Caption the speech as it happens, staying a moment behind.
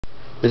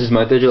This is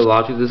my digital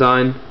logic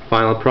design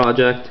final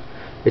project.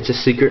 It's a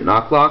secret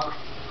knock lock.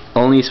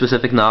 Only a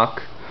specific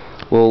knock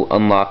will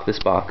unlock this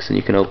box and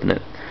you can open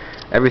it.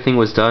 Everything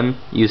was done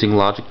using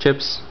logic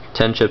chips,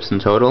 10 chips in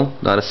total,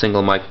 not a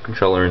single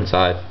microcontroller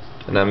inside.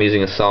 And I'm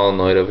using a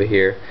solenoid over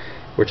here,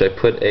 which I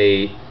put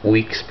a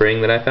weak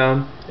spring that I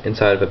found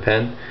inside of a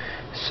pen,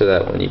 so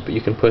that when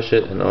you can push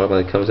it and it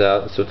automatically comes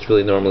out, so it's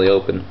really normally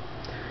open.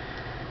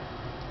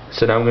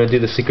 So now I'm going to do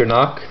the secret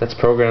knock that's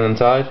programmed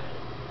inside.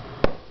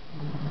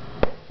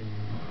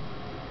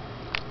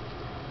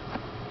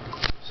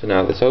 So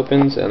now this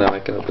opens, and now I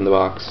can open the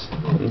box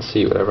and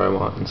see whatever I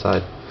want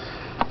inside.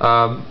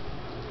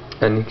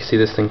 And you can see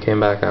this thing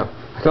came back out.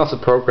 I can also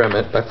program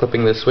it by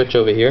flipping this switch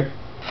over here.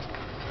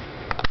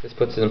 This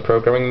puts it in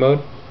programming mode.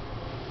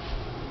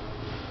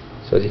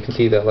 So as you can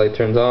see, that light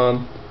turns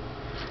on,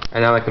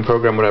 and now I can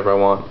program whatever I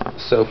want.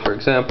 So for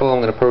example,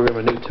 I'm going to program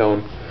a new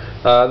tone.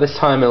 This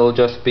time it will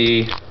just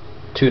be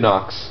 2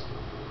 knocks.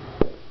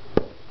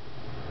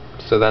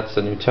 So that's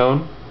the new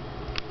tone.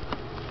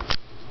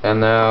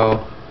 And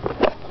now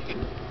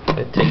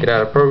I take it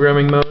out of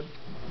programming mode,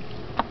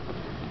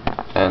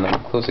 and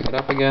I'm closing it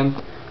up again.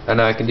 And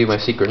now I can do my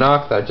secret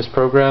knock that I just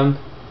programmed.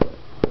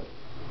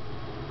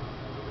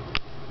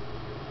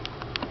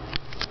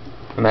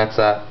 And that's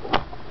that.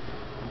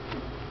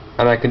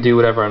 And I can do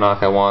whatever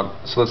knock I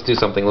want. So let's do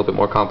something a little bit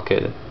more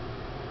complicated.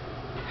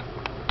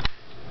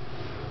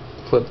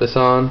 Flip this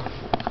on.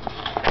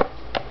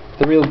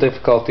 The real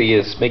difficulty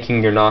is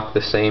making your knock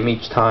the same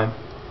each time.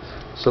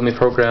 So let me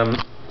program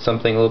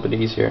something a little bit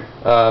easier.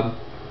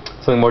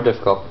 Something more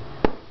difficult.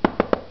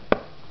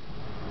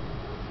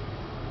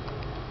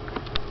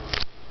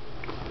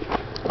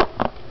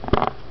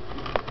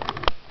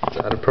 It's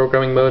out of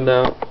programming mode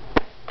now.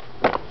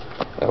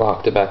 I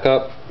locked it back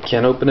up.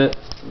 Can't open it.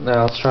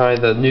 Now let's try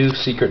the new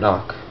secret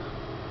knock.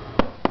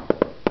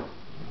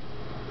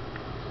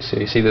 So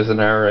you see there's an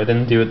error. I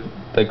didn't do it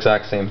the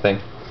exact same thing.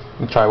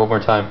 Let me try one more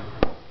time.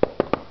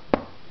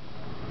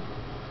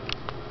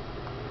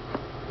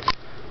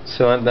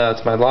 So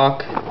that's my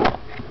lock.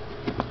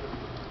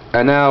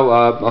 And now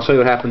I'll show you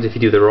what happens if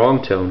you do the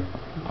wrong tone.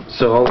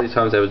 So all these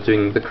times I was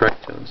doing the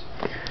correct tones.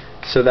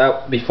 So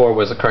that before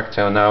was the correct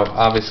tone. Now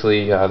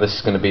obviously this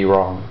is going to be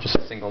wrong. Just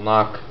a single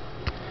knock.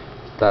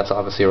 That's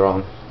obviously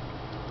wrong.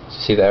 So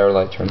see the error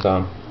light turns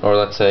on. Or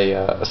let's say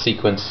a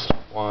sequence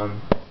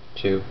 1,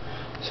 2.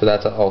 So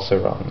that's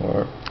also wrong.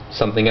 Or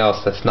something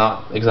else that's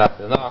not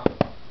exactly the knock.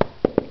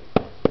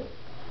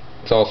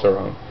 It's also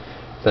wrong.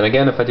 Then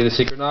again, if I do the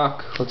secret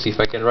knock, let's see if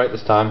I get it right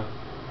this time.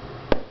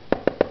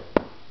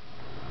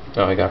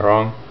 Oh, I got it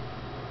wrong.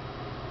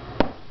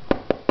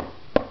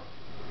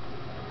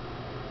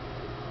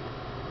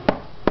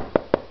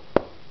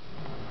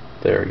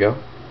 There we go.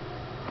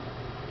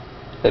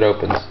 It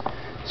opens.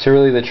 So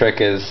really the trick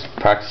is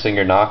practicing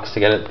your knocks to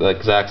get it the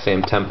exact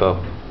same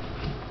tempo.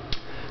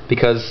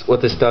 Because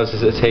what this does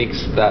is it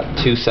takes that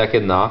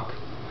 2-second knock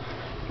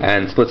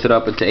and splits it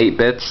up into 8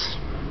 bits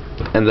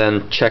and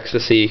then checks to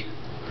see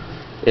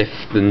if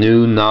the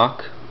new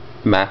knock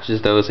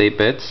matches those 8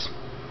 bits.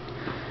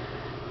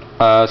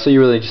 So you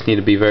really just need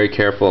to be very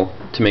careful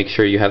to make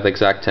sure you have the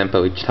exact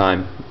tempo each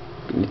time.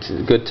 It's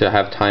good to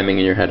have timing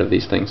in your head of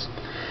these things.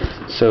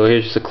 So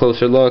here's just a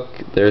closer look.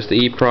 There's the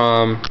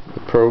EEPROM, the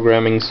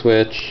programming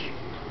switch,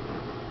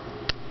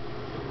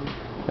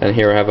 and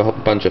here I have a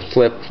bunch of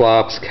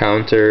flip-flops,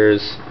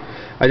 counters.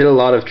 I did a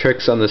lot of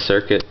tricks on the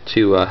circuit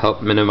to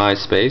help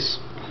minimize space.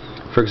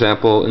 For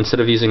example, instead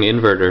of using an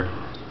inverter,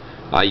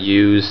 I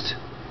used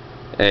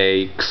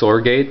a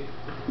XOR gate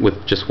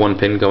with just one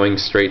pin going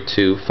straight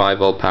to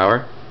 5-volt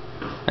power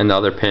and the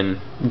other pin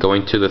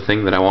going to the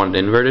thing that I wanted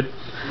inverted.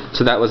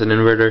 So that was an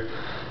inverter.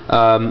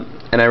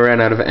 And I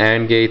ran out of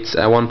AND gates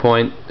at one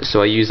point,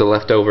 so I used a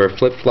leftover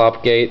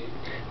flip-flop gate.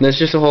 And there's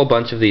just a whole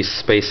bunch of these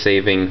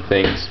space-saving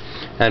things.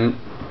 And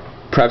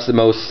perhaps the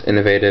most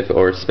innovative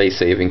or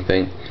space-saving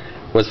thing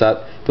was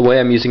that the way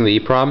I'm using the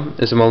EEPROM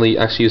is I'm only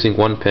actually using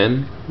one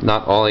pin,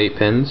 not all 8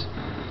 pins.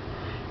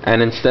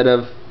 And instead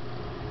of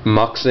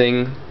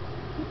muxing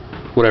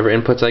whatever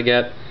inputs I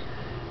get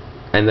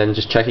and then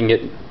just checking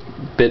it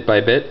bit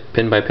by bit,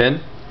 pin by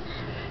pin,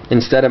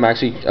 instead I'm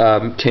actually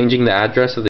changing the address of the